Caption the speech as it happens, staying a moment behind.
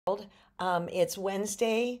It's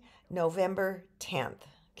Wednesday, November 10th.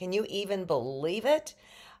 Can you even believe it?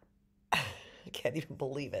 I can't even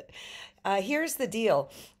believe it. Here's the deal.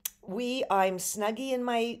 I'm snuggy in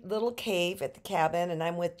my little cave at the cabin, and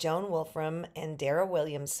I'm with Joan Wolfram and Dara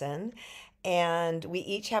Williamson, and we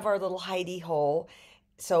each have our little hidey hole.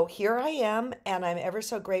 So here I am, and I'm ever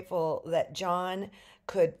so grateful that John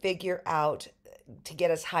could figure out to get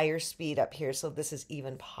us higher speed up here, so this is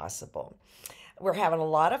even possible. We're having a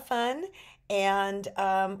lot of fun, and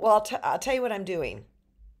well, I'll tell you what I'm doing.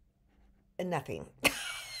 Nothing.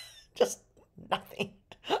 Just nothing.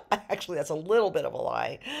 Actually, that's a little bit of a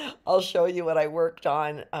lie. I'll show you what I worked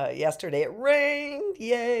on yesterday. It rained,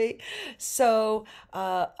 yay. So,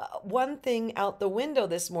 one thing out the window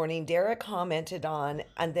this morning, Dara commented on,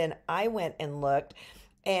 and then I went and looked,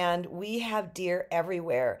 and we have deer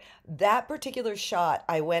everywhere. That particular shot,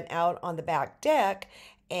 I went out on the back deck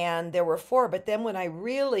and there were four, but then when I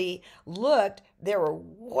really looked, there were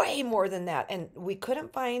way more than that. And we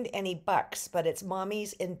couldn't find any bucks, but it's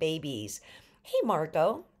mommies and babies. Hey,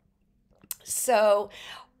 Margot. So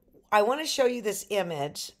I want to show you this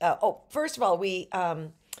image. First of all, we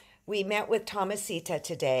met with Tomasita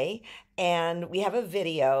today, and we have a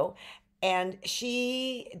video. And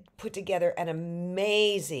she put together an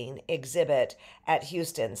amazing exhibit at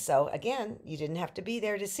Houston. So again, you didn't have to be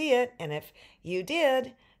there to see it. And if you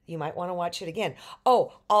did, you might want to watch it again.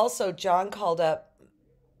 Oh, also, John called up,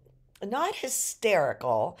 not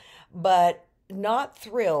hysterical, but not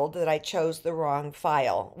thrilled that I chose the wrong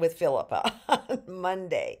file with Philippa on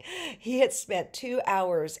Monday. He had spent 2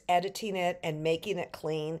 hours editing it and making it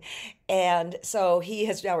clean. And so he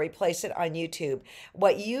has now replaced it on YouTube.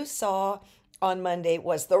 What you saw on Monday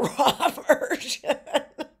was the raw version.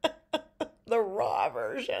 The raw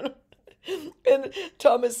version. And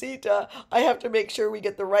Tomasita, I have to make sure we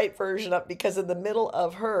get the right version up because in the middle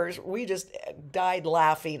of hers, we just died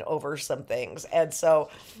laughing over some things. And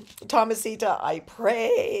so, Tomasita, I pray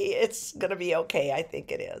it's going to be okay. I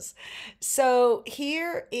think it is. So,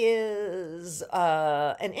 here is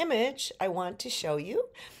an image I want to show you.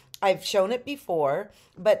 I've shown it before,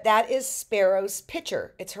 but that is Sparrow's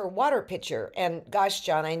pitcher. It's her water pitcher. And gosh,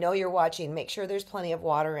 John, I know you're watching. Make sure there's plenty of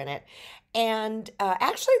water in it. And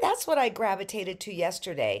actually, that's what I gravitated to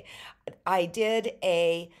yesterday. I did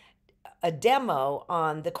a demo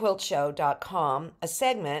on thequiltshow.com, a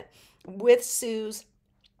segment with Sue's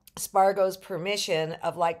Spargo's permission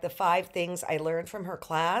of like the 5 things I learned from her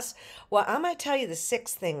class. Well, I'm going to tell you the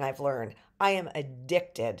 6th thing I've learned. I am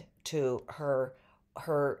addicted to her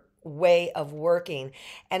way of working.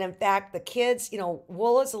 And in fact, the kids,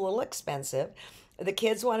 wool is a little expensive. The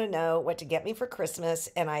kids want to know what to get me for Christmas,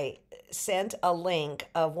 and I sent a link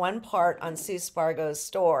of one part on Sue Spargo's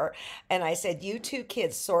store, and I said, you two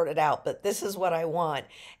kids sort it out, but this is what I want.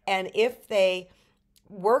 And if they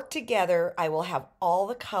work together, I will have all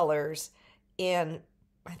the colors in,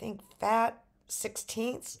 I think, fat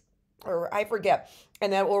 16ths, or I forget.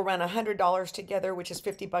 And that will run $100 together, which is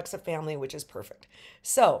 $50 a family, which is perfect.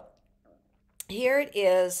 So here it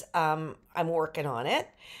is. I'm working on it.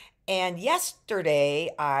 And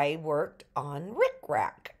yesterday I worked on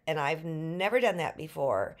rickrack, and I've never done that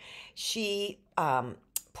before. She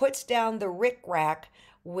puts down the rickrack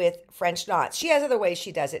with French knots. She has other ways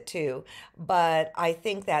she does it too, but I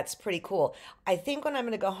think that's pretty cool. I think when I'm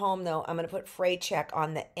going to go home though, I'm going to put fray check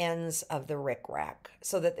on the ends of the rickrack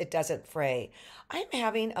so that it doesn't fray. I'm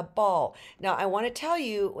having a ball. Now I want to tell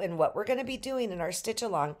you, and what we're going to be doing in our stitch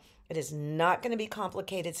along, it is not going to be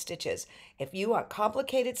complicated stitches. If you want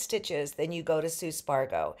complicated stitches, then you go to Sue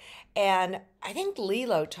Spargo. And I think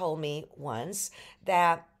Lilo told me once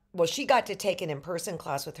that, well, she got to take an in-person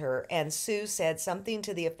class with her, and Sue said something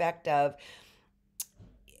to the effect of,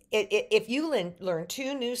 if you learn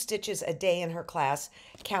 2 new stitches a day in her class,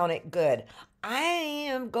 count it good. I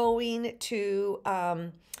am going to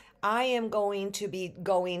be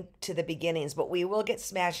going to the beginnings, but we will get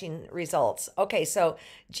smashing results. Okay, so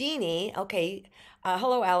Jeannie, okay,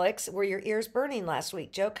 hello, Alex. Were your ears burning last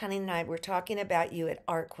week? Joe Cunning and I were talking about you at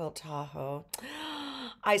Art Quilt Tahoe.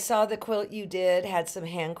 I saw the quilt you did, had some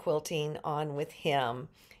hand quilting on with him.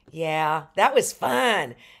 Yeah, that was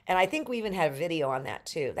fun. And I think we even had a video on that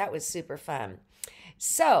too. That was super fun.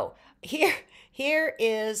 So here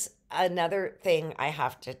is another thing I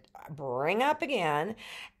have to bring up again,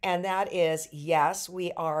 and that is, yes,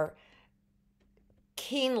 we are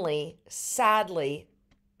keenly, sadly,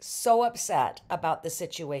 so upset about the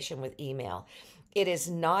situation with email. It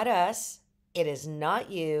is not us. It is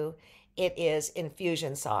not you. It is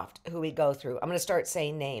Infusionsoft who we go through. I'm going to start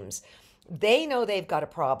saying names. They know they've got a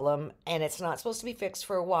problem and it's not supposed to be fixed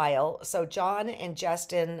for a while. So John and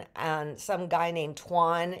Justin and some guy named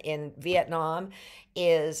Tuan in Vietnam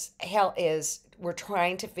is we're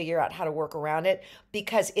trying to figure out how to work around it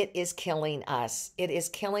because it is killing us. It is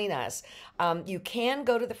killing us. You can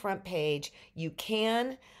go to the front page.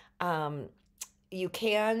 Um, you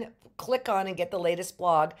can click on and get the latest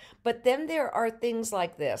blog, but then there are things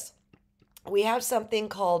like this. We have something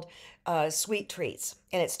called Sweet Treats,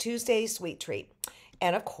 and it's Tuesday's Sweet Treat.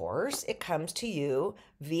 And of course, it comes to you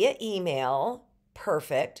via email.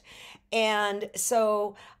 Perfect. And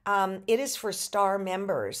so it is for star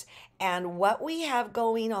members. And what we have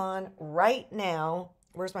going on right now,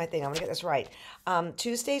 where's my thing? I'm going to get this right.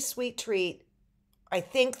 Tuesday's Sweet Treat, I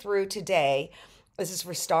think through today, this is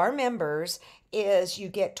for star members, is you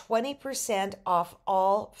get 20% off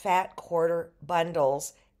all Fat Quarter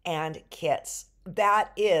bundles and kits.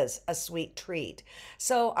 That is a sweet treat.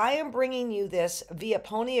 So I am bringing you this via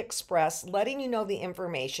Pony Express, letting you know the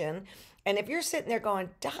information. And if you're sitting there going,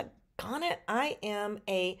 doggone it, I am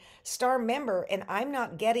a star member and I'm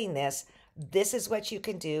not getting this, this is what you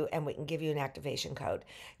can do, and we can give you an activation code.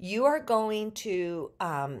 You are going to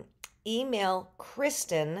email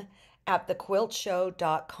Kristen at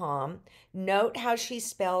thequiltshow.com. Note how she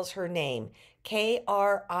spells her name, Kristin,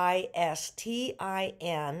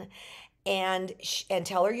 and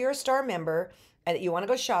tell her you're a star member and that you want to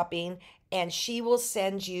go shopping, and she will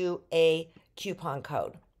send you a coupon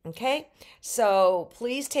code. Okay, so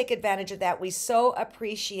please take advantage of that. We so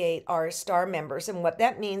appreciate our star members, and what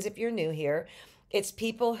that means, if you're new here, it's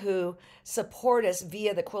people who support us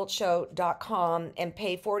via thequiltshow.com and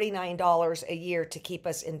pay $49 a year to keep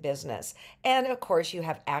us in business. And of course, you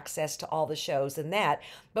have access to all the shows and that,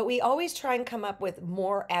 but we always try and come up with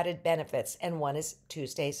more added benefits, and one is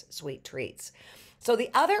Tuesday's Sweet Treats. So the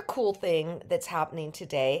other cool thing that's happening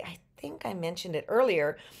today, I think I mentioned it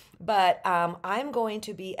earlier, but I'm going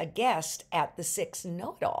to be a guest at the 6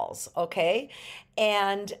 Know-It-Alls, okay?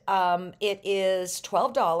 And it is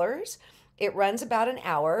 $12. It runs about an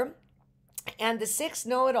hour. And the 6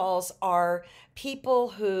 Know-It-Alls are people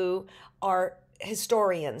who are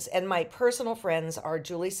historians. And my personal friends are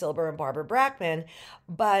Julie Silber and Barbara Brackman.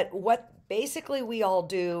 But what basically we all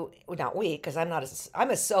do, well, not we, because I'm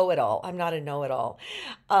a sew-it-all. I'm not a know-it-all.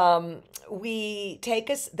 They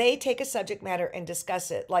take a subject matter and discuss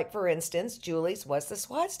it. Like, for instance, Julie's was the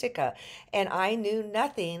swastika, and I knew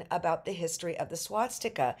nothing about the history of the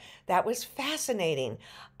swastika. That was fascinating.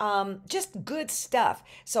 Just good stuff.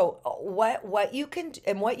 So what you can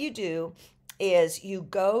and what you do is you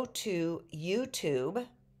go to YouTube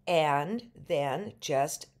and then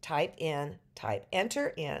just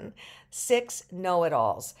enter in 6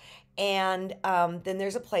 Know-It-Alls. And then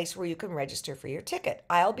there's a place where you can register for your ticket.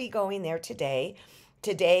 I'll be going there today.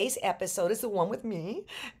 Today's episode is the one with me.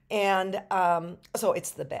 And so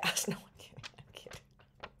it's the best. No, I'm kidding.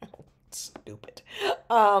 Stupid.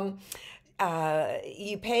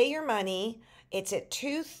 You pay your money. It's at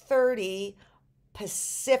 2:30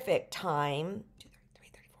 Pacific time.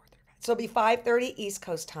 So it'll be 5:30 East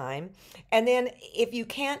Coast time. And then if you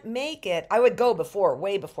can't make it, I would go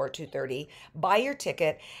way before 2:30, buy your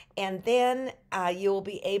ticket, and then you'll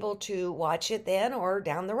be able to watch it then or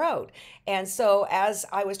down the road. And so as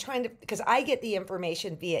I was trying to, because I get the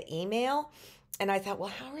information via email, and I thought, well,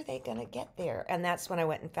 how are they going to get there? And that's when I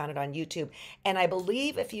went and found it on YouTube. And I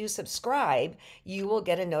believe if you subscribe, you will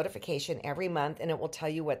get a notification every month, and it will tell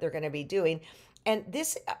you what they're going to be doing. And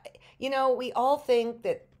this, we all think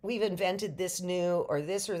that we've invented this new or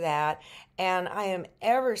this or that. And I am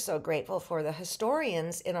ever so grateful for the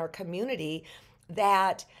historians in our community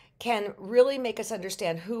that can really make us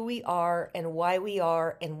understand who we are and why we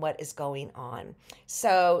are and what is going on.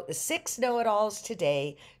 So the 6 Know-It-Alls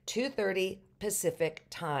today, 2:30 Pacific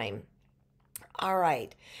time. All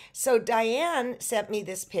right. So Diane sent me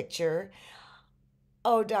this picture.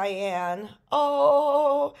 Oh, Diane.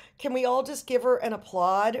 Oh, can we all just give her an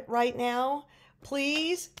applaud right now?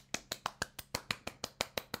 Please?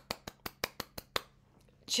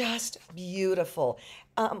 Just beautiful.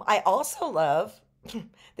 I also love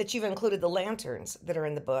that you've included the lanterns that are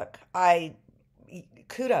in the book.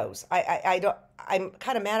 Kudos. I'm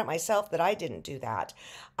kind of mad at myself that I didn't do that.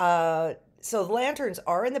 So the lanterns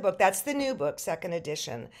are in the book. That's the new book, second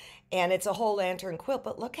edition. And it's a whole lantern quilt,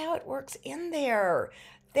 but look how it works in there.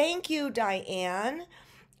 Thank you, Diane.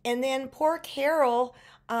 And then poor Carol,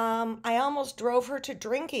 I almost drove her to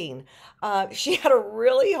drinking. She had a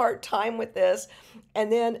really hard time with this.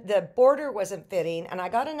 And then the border wasn't fitting. And I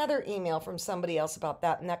got another email from somebody else about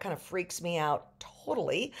that. And that kind of freaks me out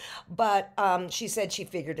totally. But she said she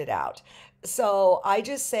figured it out. So I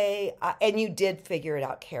just say, and you did figure it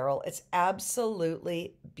out, Carol. It's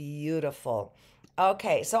absolutely beautiful.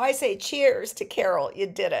 Okay, so I say cheers to Carol. You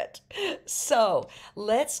did it. So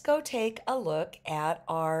let's go take a look at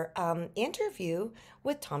our interview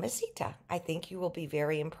with Tomasita. I think you will be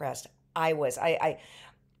very impressed. I was. I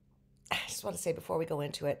just want to say before we go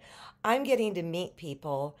into it, I'm getting to meet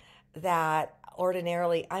people that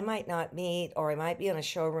ordinarily I might not meet, or I might be on a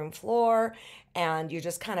showroom floor and you're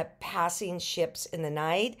just kind of passing ships in the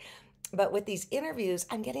night. But with these interviews,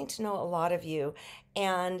 I'm getting to know a lot of you.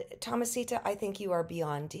 And Tomasita, I think you are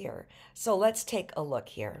beyond dear. So let's take a look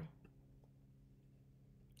here.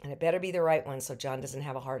 And it better be the right one so John doesn't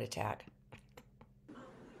have a heart attack.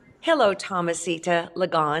 Hello, Tomasita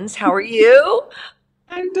Louviere-Ligons. How are you?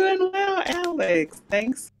 I'm doing well, Alex.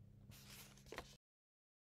 Thanks.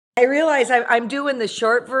 I realize I'm doing the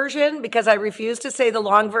short version because I refuse to say the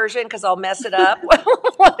long version because I'll mess it up.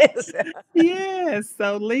 What is it? Yes,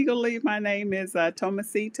 so legally, my name is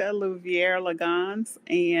Tomasita Louviere-Ligons,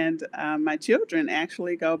 and my children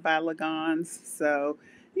actually go by Ligons. So,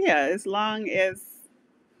 yeah, as long as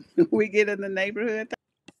we get in the neighborhood.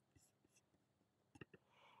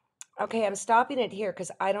 Okay, I'm stopping it here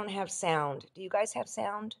because I don't have sound. Do you guys have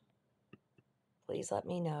sound? Please let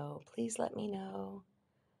me know. Please let me know.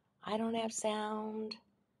 I don't have sound.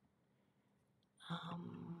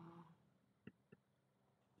 Um,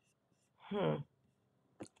 hmm.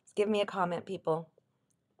 Give me a comment, people.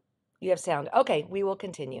 You have sound. Okay, we will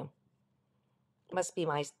continue. Must be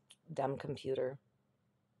my dumb computer.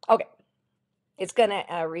 Okay, it's going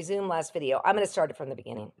to resume last video. I'm going to start it from the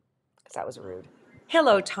beginning because that was rude.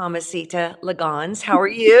 Hello, Tomasita Louviere-Ligons. How are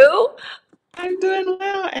you? I'm doing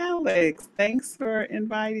well, Alex. Thanks for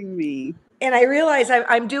inviting me. And I realize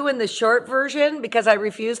I'm doing the short version because I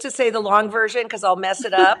refuse to say the long version because I'll mess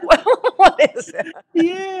it up. What is it?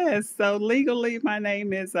 Yes, so legally, my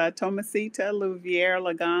name is Tomasita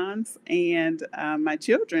Louviere-Ligons, and my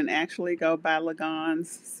children actually go by Ligons.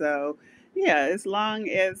 So, yeah, as long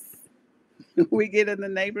as we get in the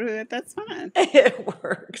neighborhood, that's fine. It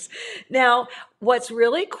works. Now, what's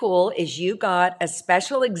really cool is you got a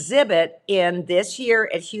special exhibit in this year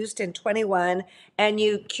at Houston 21 and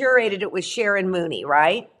you curated it with Sharon Mooney,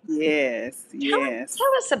 right? Yes, Tell, yes.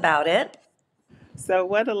 tell us about it. So,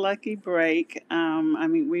 what a lucky break. I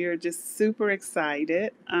mean, we are just super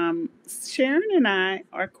excited. Sharon and I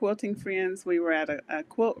are quilting friends. We were at a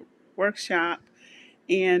quilt workshop,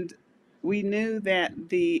 and we knew that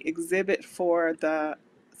the exhibit for the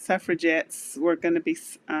suffragettes were going to be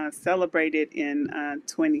celebrated in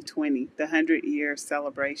 2020, the 100-year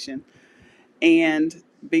celebration. And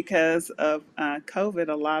because of COVID,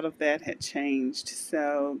 a lot of that had changed.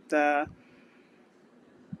 So the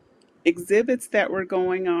exhibits that were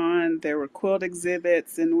going on, there were quilt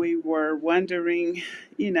exhibits, and we were wondering,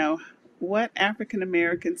 you know, what African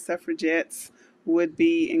American suffragettes would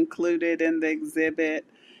be included in the exhibit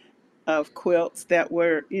of quilts that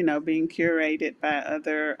were, being curated by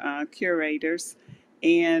other curators.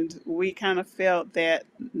 And we kind of felt that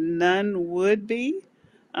none would be,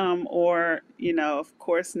 or, of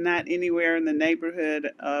course, not anywhere in the neighborhood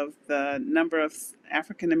of the number of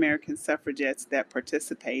African American suffragettes that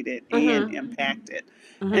participated and Mm-hmm. impacted.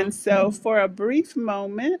 Mm-hmm. And so for a brief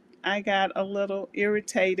moment, I got a little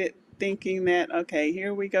irritated thinking that, okay,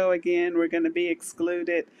 here we go again, we're going to be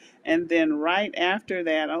excluded. And then right after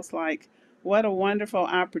that, I was like, what a wonderful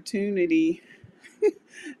opportunity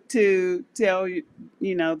to tell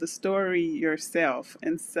the story yourself.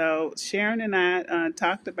 And so Sharon and I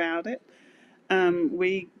talked about it.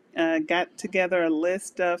 We got together a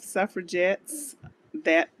list of suffragettes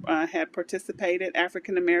that had participated,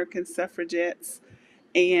 African American suffragettes,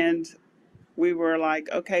 and we were like,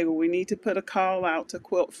 okay, well, we need to put a call out to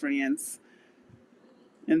quilt friends.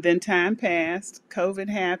 And then time passed, COVID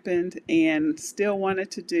happened, and still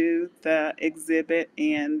wanted to do the exhibit.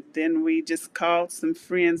 And then we just called some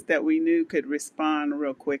friends that we knew could respond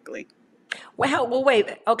real quickly. Well, wait.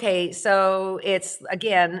 Okay, so it's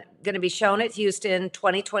again going to be shown at Houston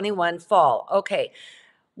 2021 fall. Okay.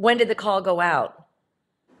 When did the call go out?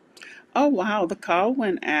 Oh, wow. The call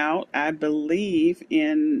went out, I believe,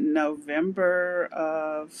 in November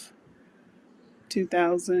of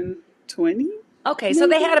 2020, Okay, so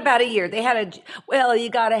they maybe? had about a year. They had well, you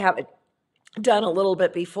got to have it done a little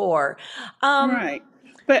bit before. Um, Right.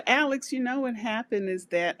 But Alex, what happened is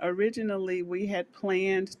that originally we had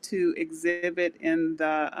planned to exhibit in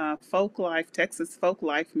the Texas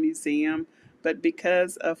Folklife Museum, but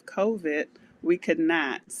because of COVID, we could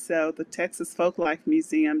not. So the Texas Folklife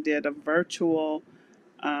Museum did a virtual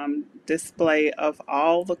display of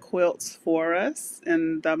all the quilts for us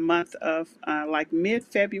in the month of like mid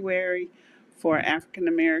February for African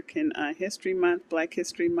American History Month, Black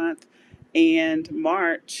History Month, and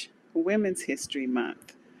March, Women's History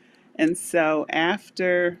Month. And so and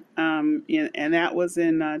that was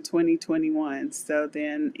in 2021. So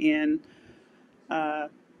then in uh,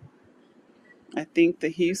 I think the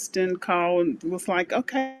Houston call was like,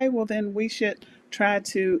 okay, well, then we should try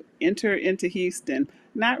to enter into Houston.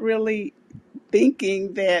 Not really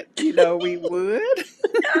thinking that, we would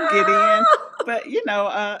get in, but,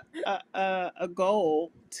 a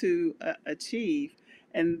goal to achieve.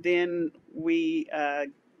 And then we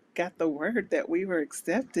got the word that we were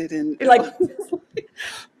accepted, and You're it like, was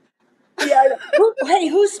yeah. Hey,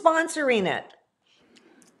 who's sponsoring it?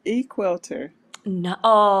 eQuilter. No,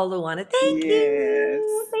 oh, Luana, thank you.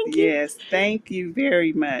 Yes, Thank you. yes. Thank you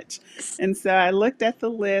very much. And so I looked at the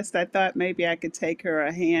list. I thought maybe I could take her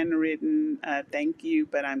a handwritten thank you,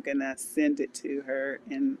 but I'm gonna send it to her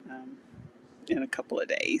in a couple of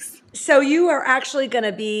days. So you are actually going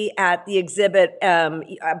to be at the exhibit,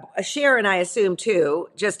 Sharon, I assume too,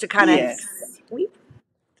 just to kind of. Yes.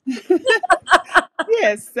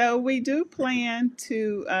 Yes, so we do plan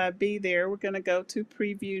to be there. We're going to go to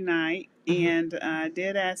preview night, Mhm. and I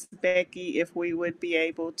did ask Becky if we would be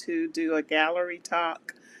able to do a gallery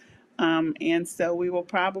talk. And so we will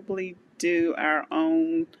probably do our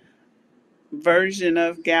own version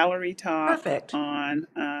of gallery talk Perfect. on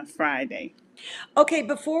Friday. Okay,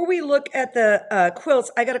 before we look at the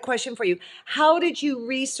quilts, I got a question for you. How did you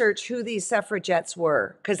research who these suffragettes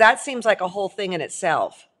were? Because that seems like a whole thing in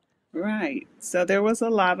itself. Right. So there was a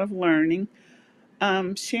lot of learning.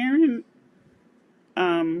 Sharon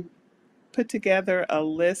um, put together a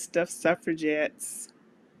list of suffragettes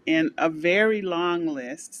and a very long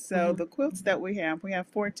list. So Hmm. the quilts that we have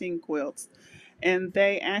 14 quilts, and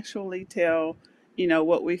they actually tell,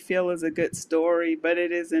 what we feel is a good story, but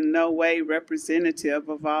it is in no way representative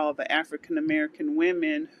of all the African American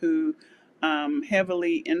women who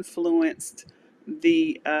heavily influenced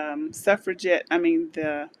the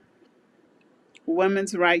the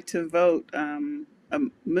women's right to vote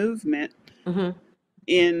movement Hmm.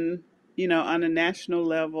 in, on a national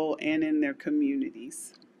level and in their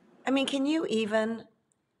communities. I mean, can you even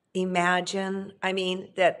imagine? I mean,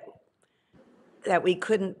 that we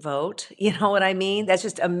couldn't vote. You know what I mean? That's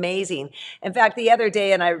just amazing. In fact, the other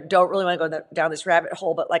day, and I don't really want to go down this rabbit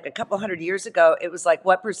hole, but like a couple hundred years ago, it was like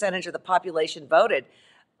what percentage of the population voted?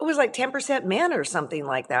 It was like 10% men or something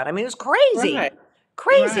like that. I mean, it was crazy, Right,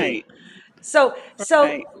 crazy. right, So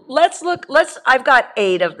right. let's look. I've got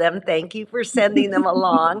 8 of them. Thank you for sending them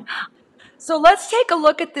along. So let's take a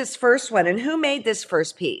look at this first one. And who made this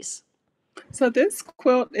first piece? So this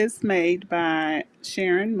quilt is made by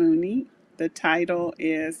Sharon Mooney. The title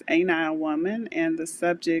is Ain't I a Woman? And the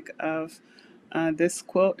subject of this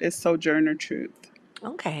quilt is Sojourner Truth.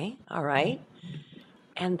 Okay, all right.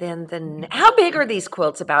 And then how big are these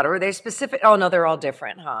quilts about? Or are they specific? Oh no, they're all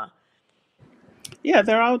different, huh? Yeah,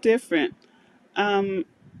 they're all different. Um,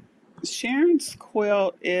 Sharon's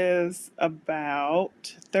quilt is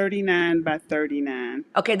about 39 by 39.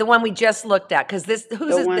 Okay, the one we just looked at, because this,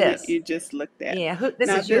 whose The is one that this? you just looked at. Yeah, this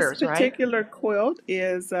Now, is this yours, right? particular quilt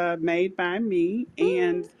is made by me,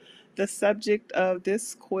 and Mm. the subject of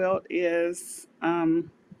this quilt is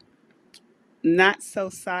Not So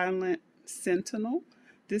Silent Sentinel.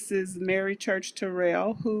 This is Mary Church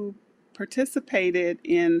Terrell, who participated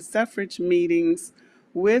in suffrage meetings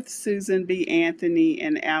with Susan B. Anthony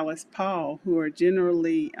and Alice Paul, who are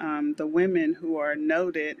generally the women who are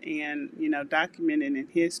noted and documented in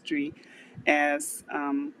history as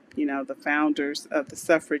the founders of the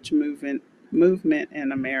suffrage movement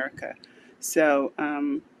in America. So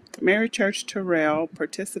Mary Church Terrell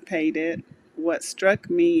participated. What struck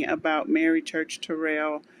me about Mary Church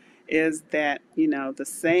Terrell is that, the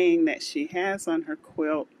saying that she has on her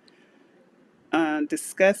quilt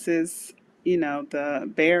discusses,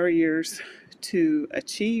 the barriers to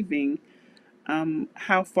achieving.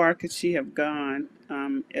 How far could she have gone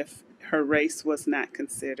if her race was not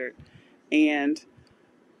considered? And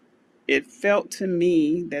it felt to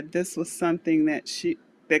me that this was something that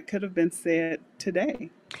could have been said today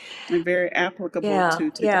and very applicable Yeah,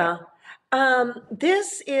 to today. yeah.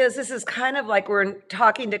 This is kind of like we're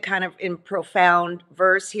talking to kind of in profound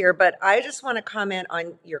verse here, but I just want to comment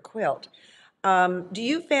on your quilt. Do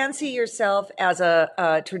you fancy yourself as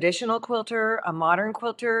a traditional quilter, a modern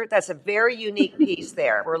quilter? That's a very unique piece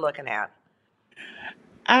there we're looking at.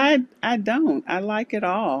 I don't. I like it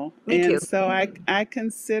all. Me too. And so I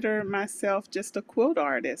consider myself just a quilt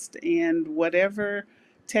artist, and whatever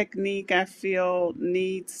technique I feel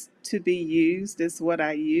needs to be used is what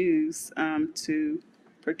I use to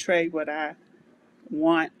portray what I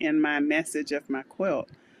want in my message of my quilt.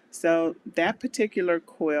 So that particular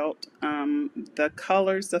quilt, the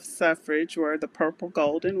colors of suffrage were the purple,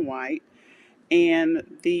 gold, and white, and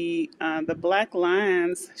the black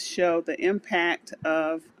lines show the impact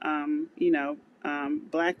of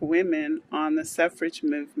black women on the suffrage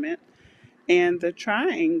movement, and the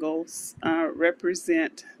triangles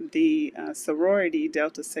represent the sorority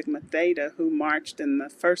Delta Sigma Theta, who marched in the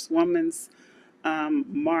first women's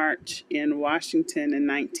march in Washington in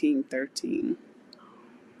 1913.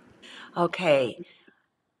 Okay,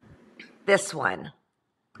 this one.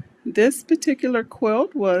 This particular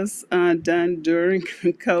quilt was done during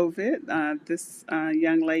COVID. This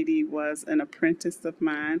young lady was an apprentice of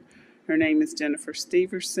mine. Her name is Jennifer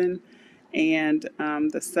Steverson, and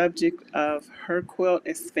the subject of her quilt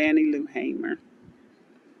is Fannie Lou Hamer.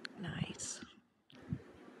 Nice.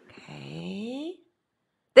 Okay.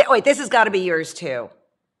 Wait, this has got to be yours too.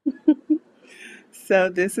 So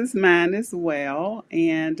this is mine as well,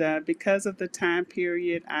 and because of the time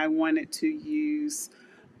period, I wanted to use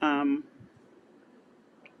um,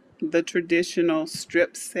 the traditional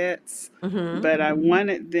strip sets, Mm-hmm. but I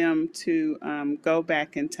wanted them to go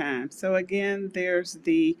back in time. So again, there's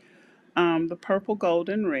the purple, gold,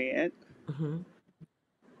 and red. Mm-hmm.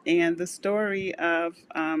 And the story of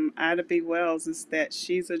Ida B. Wells is that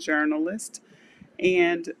she's a journalist,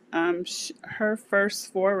 and her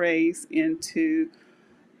first forays into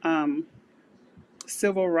um,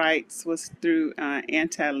 civil rights was through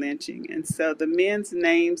anti-lynching. And so the men's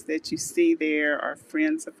names that you see there are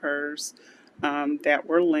friends of hers that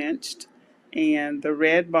were lynched. And the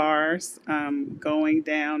red bars going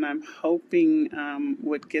down, I'm hoping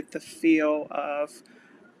would get the feel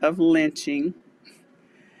of lynching.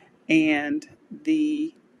 And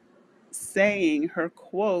the saying, her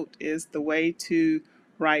quote is, "The way to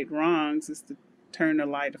right wrongs is to turn the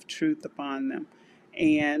light of truth upon them."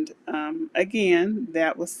 And again,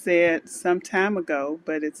 that was said some time ago,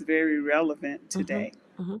 but it's very relevant Mm-hmm. today.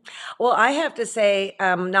 Mm-hmm. Well, I have to say,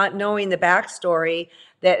 not knowing the backstory,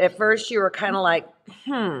 that at first you were kind of like,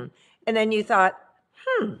 and then you thought,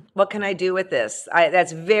 what can I do with this?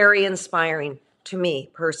 That's very inspiring to me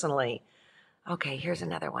personally. Okay, here's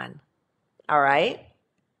another one. All right.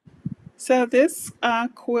 So this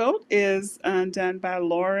quilt is done by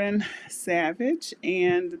Lauren Savage,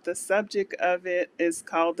 and the subject of it is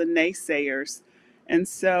called the naysayers. And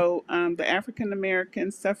so the African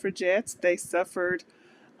American suffragettes, they suffered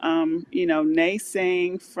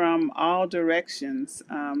naysaying from all directions.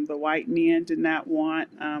 The white men did not want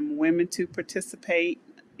women to participate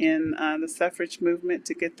in the suffrage movement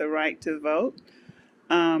to get the right to vote.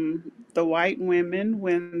 The white women,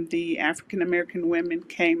 when the African American women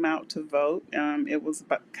came out to vote, it was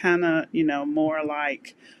kind of, more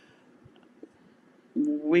like,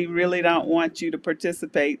 we really don't want you to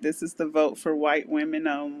participate. This is the vote for white women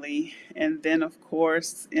only. And then, of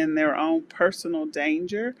course, in their own personal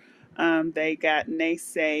danger, they got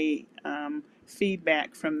naysay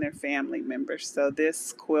feedback from their family members. So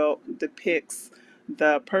this quilt depicts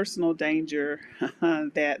the personal danger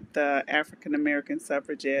that the African American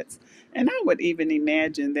suffragettes, and I would even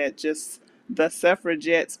imagine that just the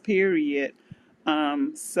suffragettes, period,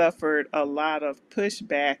 suffered a lot of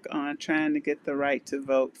pushback on trying to get the right to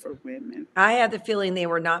vote for women. I had the feeling they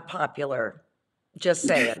were not popular. Just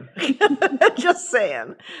saying. Just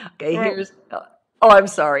saying. Okay, Well, here's. Oh, I'm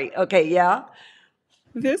sorry. Okay, yeah.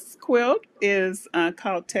 this quilt is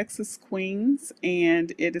called Texas Queens,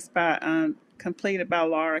 and it is completed by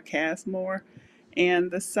Laura Casmore.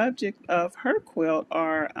 And the subject of her quilt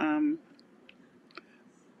are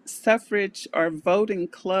suffrage or voting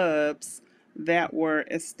clubs that were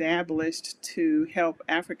established to help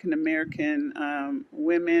African American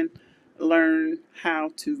women learn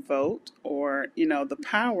how to vote, or the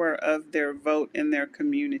power of their vote in their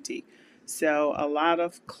community. So a lot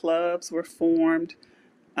of clubs were formed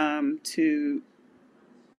to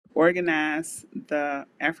organize the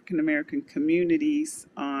African American communities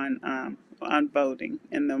on voting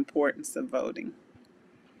and the importance of voting.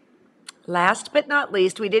 Last but not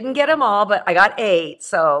least, we didn't get them all, but I got 8,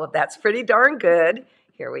 so that's pretty darn good.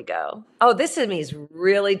 Here we go. Oh, this to me is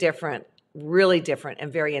really different,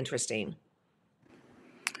 and very interesting.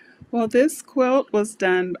 Well, this quilt was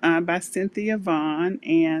done by Cynthia Vaughn,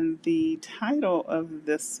 and the title of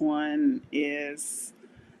this one is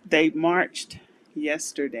 "They Marched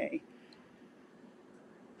Yesterday."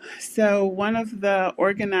 So, one of the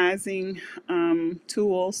organizing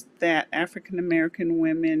tools that African American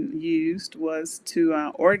women used was to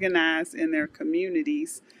organize in their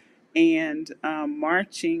communities, and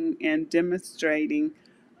marching and demonstrating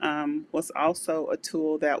was also a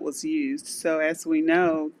tool that was used. So, as we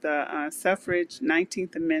know, the suffrage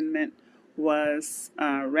 19th Amendment was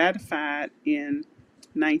ratified in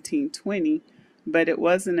 1920, but it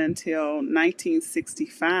wasn't until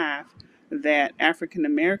 1965 that African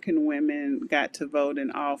American women got to vote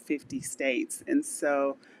in all 50 states. And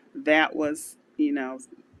so that was,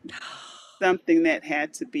 something that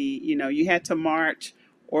had to be, you had to march,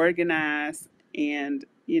 organize, and,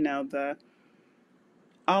 the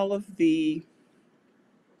all of the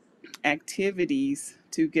activities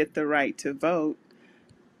to get the right to vote.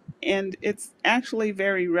 And it's actually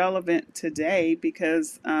very relevant today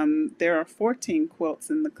because there are 14 quilts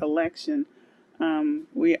in the collection.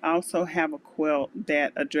 We also have a quilt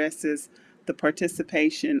that addresses the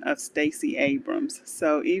participation of Stacey Abrams.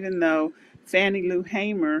 So even though Fannie Lou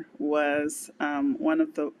Hamer was one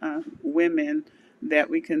of the women that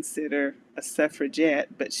we consider a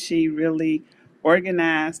suffragette, but she really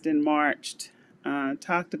organized and marched,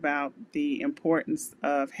 talked about the importance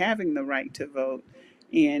of having the right to vote.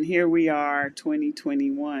 And here we are,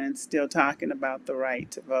 2021, still talking about the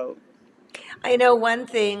right to vote. I know one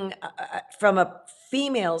thing from a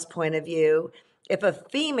female's point of view, if a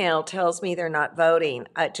female tells me they're not voting,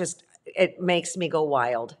 it makes me go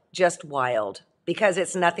wild, just wild, because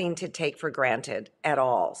it's nothing to take for granted at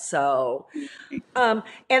all. So, and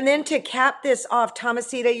then to cap this off,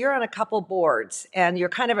 Tomasita, you're on a couple boards and you're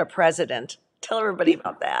kind of a president. Tell everybody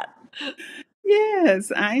about that.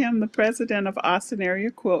 Yes, I am the president of Austin Area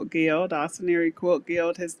Quilt Guild. Austin Area Quilt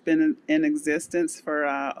Guild has been in existence for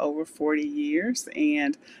over 40 years,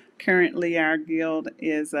 and currently our guild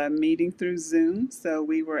is meeting through Zoom, so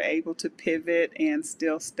we were able to pivot and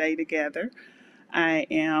still stay together. I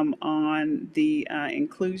am on the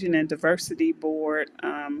Inclusion and Diversity Board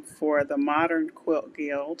for the Modern Quilt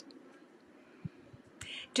Guild.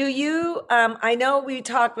 Do you, I know we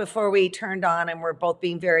talked before we turned on and we're both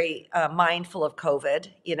being very mindful of COVID,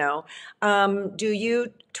 do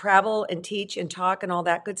you travel and teach and talk and all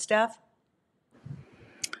that good stuff?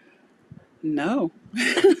 No.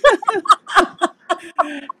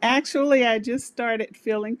 Actually, I just started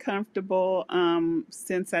feeling comfortable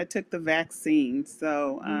since I took the vaccine.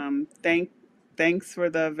 So, thanks for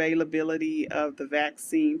the availability of the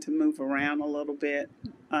vaccine to move around a little bit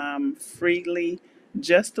freely,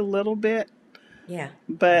 just a little bit. Yeah.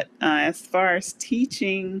 But as far as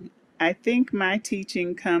teaching, I think my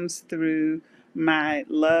teaching comes through my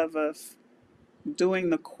love of doing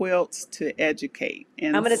the quilts to educate.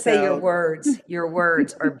 I'm And going to say your so words. Your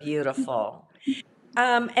words are beautiful.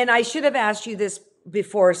 And I should have asked you this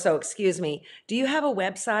before, so excuse me. Do you have a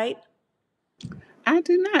website? I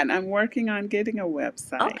do not. I'm working on getting a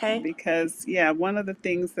website Okay. because, yeah, one of the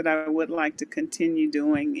things that I would like to continue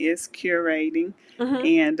doing is curating Hmm.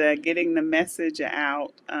 and getting the message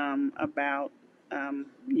out about,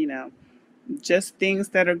 you know, just things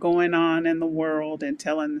that are going on in the world and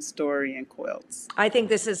telling the story in quilts. I think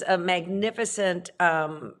this is a magnificent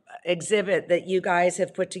exhibit that you guys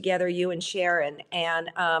have put together, you and Sharon.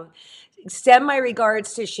 And extend my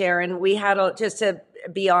regards to Sharon. We had just to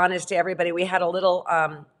be honest to everybody, we had a little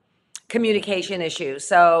communication issue.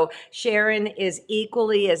 So Sharon is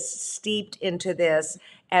equally as steeped into this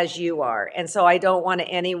as you are. And so I don't want to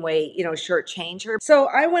any way, shortchange her. So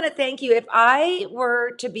I want to thank you. If I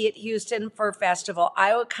were to be at Houston for a festival,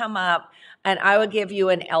 I would come up and I would give you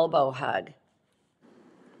an elbow hug.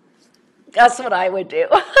 That's what I would do.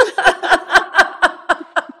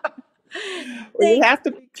 Well, you Thank have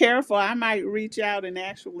to be careful. I might reach out and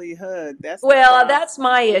actually hug. That's the Well, problem. that's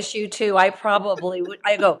my issue too. I probably would.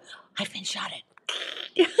 I go, I've been shot at.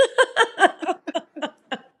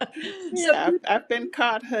 So, Yeah, I've been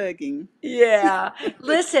caught hugging. yeah.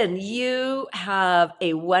 Listen, you have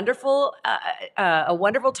a wonderful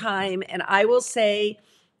time, and I will say,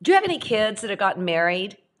 do you have any kids that have gotten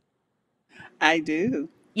married? I do.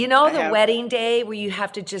 You know I the have, wedding day where you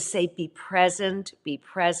have to just say, be present, be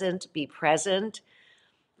present, be present,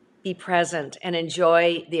 be present, and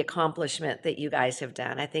enjoy the accomplishment that you guys have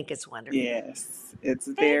done. I think it's wonderful. yes, it's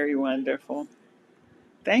Okay. very wonderful.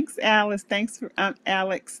 Thanks, Alice. Thanks for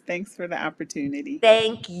Alex. Thanks for the opportunity.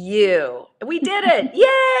 Thank you. We did it.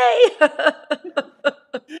 Yay!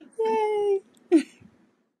 Yay!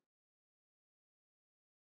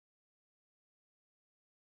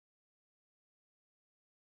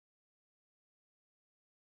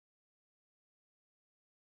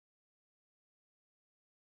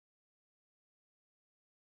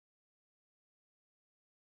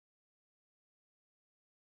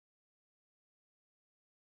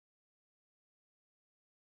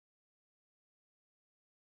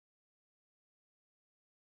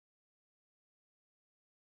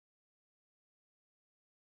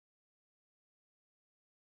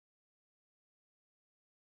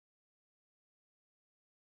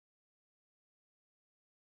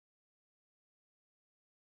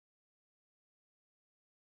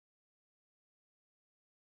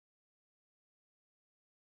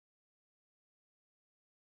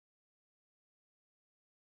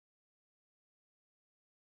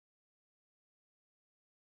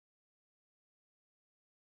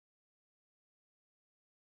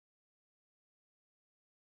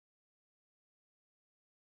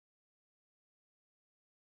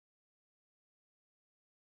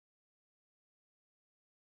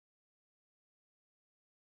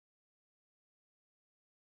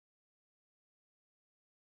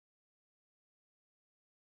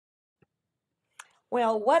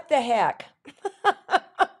 Well, what the heck?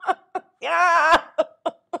 Yeah,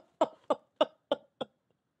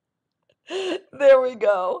 there we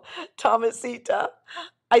go. Tomasita.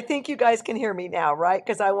 I think you guys can hear me now, right?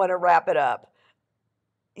 Because I want to wrap it up.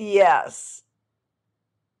 Yes.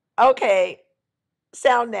 Okay.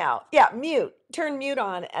 Sound now. Yeah, mute. Turn mute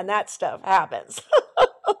on, and that stuff happens.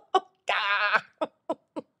 Ah.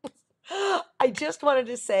 I just wanted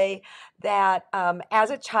to say that as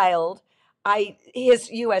a child, his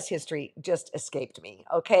U.S. history just escaped me.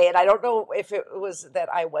 Okay, and I don't know if it was that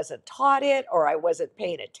I wasn't taught it or I wasn't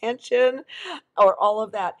paying attention or all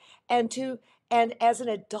of that. And to and as an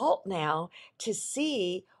adult now to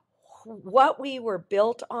see what we were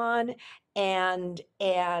built on and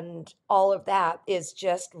all of that is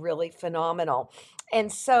just really phenomenal. And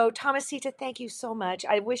so, Thomasita, thank you so much.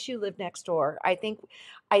 I wish you lived next door. I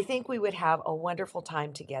think we would have a wonderful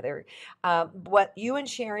time together. What you and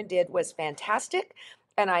Sharon did was fantastic,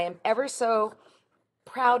 and I am ever so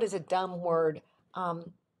proud is a dumb word.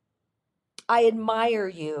 Um, I admire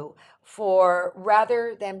you for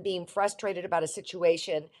rather than being frustrated about a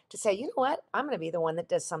situation to say, you know what, I'm going to be the one that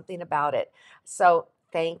does something about it. So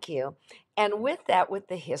thank you. And with that, with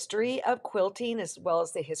the history of quilting as well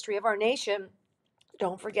as the history of our nation,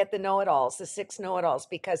 don't forget the know it alls, the six know it alls,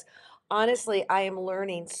 because honestly, I am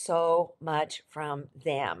learning so much from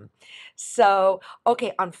them. So,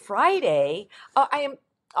 okay, on Friday, I'm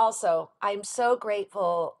so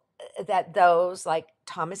grateful that those like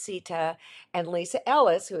Tomasita and Lisa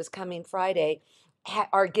Ellis, who is coming Friday,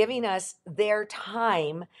 are giving us their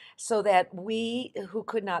time so that we who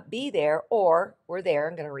could not be there or were there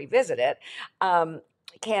and going to revisit it um,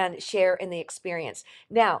 can share in the experience.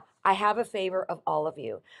 Now, I have a favor of all of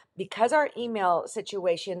you. Because our email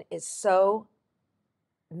situation is so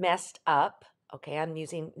messed up, okay, I'm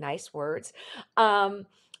using nice words. Um,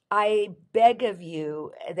 I beg of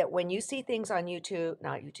you that when you see things on YouTube,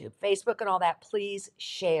 not YouTube, Facebook and all that, please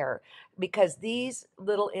share because these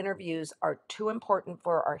little interviews are too important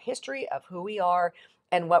for our history of who we are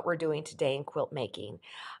and what we're doing today in quilt making.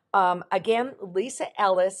 Again, Lisa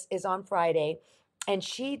Ellis is on Friday, and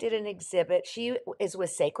she did an exhibit. She is with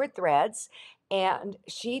Sacred Threads, and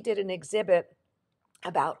she did an exhibit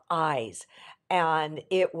about eyes. And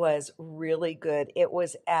it was really good. It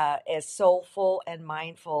was as soulful and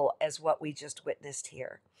mindful as what we just witnessed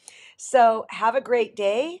here. So have a great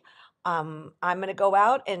day. I'm going to go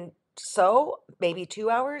out and sew maybe 2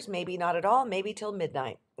 hours, maybe not at all, maybe till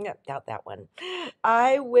midnight. Yeah, doubt that one.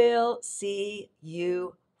 I will see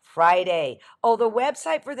you Friday. Oh, the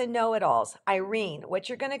website for the know it alls. Irene, what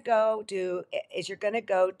you're going to go do is you're going to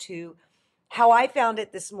go to how I found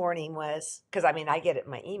it this morning was because I mean, I get it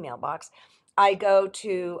in my email box. I go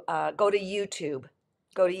to YouTube,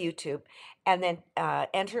 go to YouTube, and then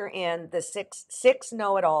enter in the six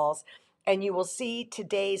know-it-alls, and you will see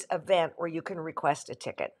today's event where you can request a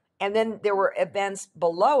ticket. And then there were events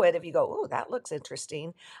below it. If you go, oh, that looks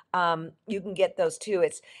interesting, you can get those too.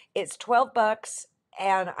 It's $12,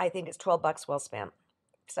 and I think it's $12 well spent.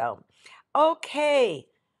 So, okay,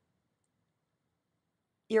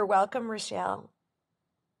 you're welcome, Rochelle.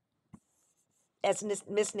 As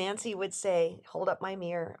Miss Nancy would say, hold up my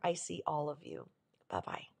mirror. I see all of you. Bye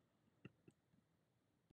bye.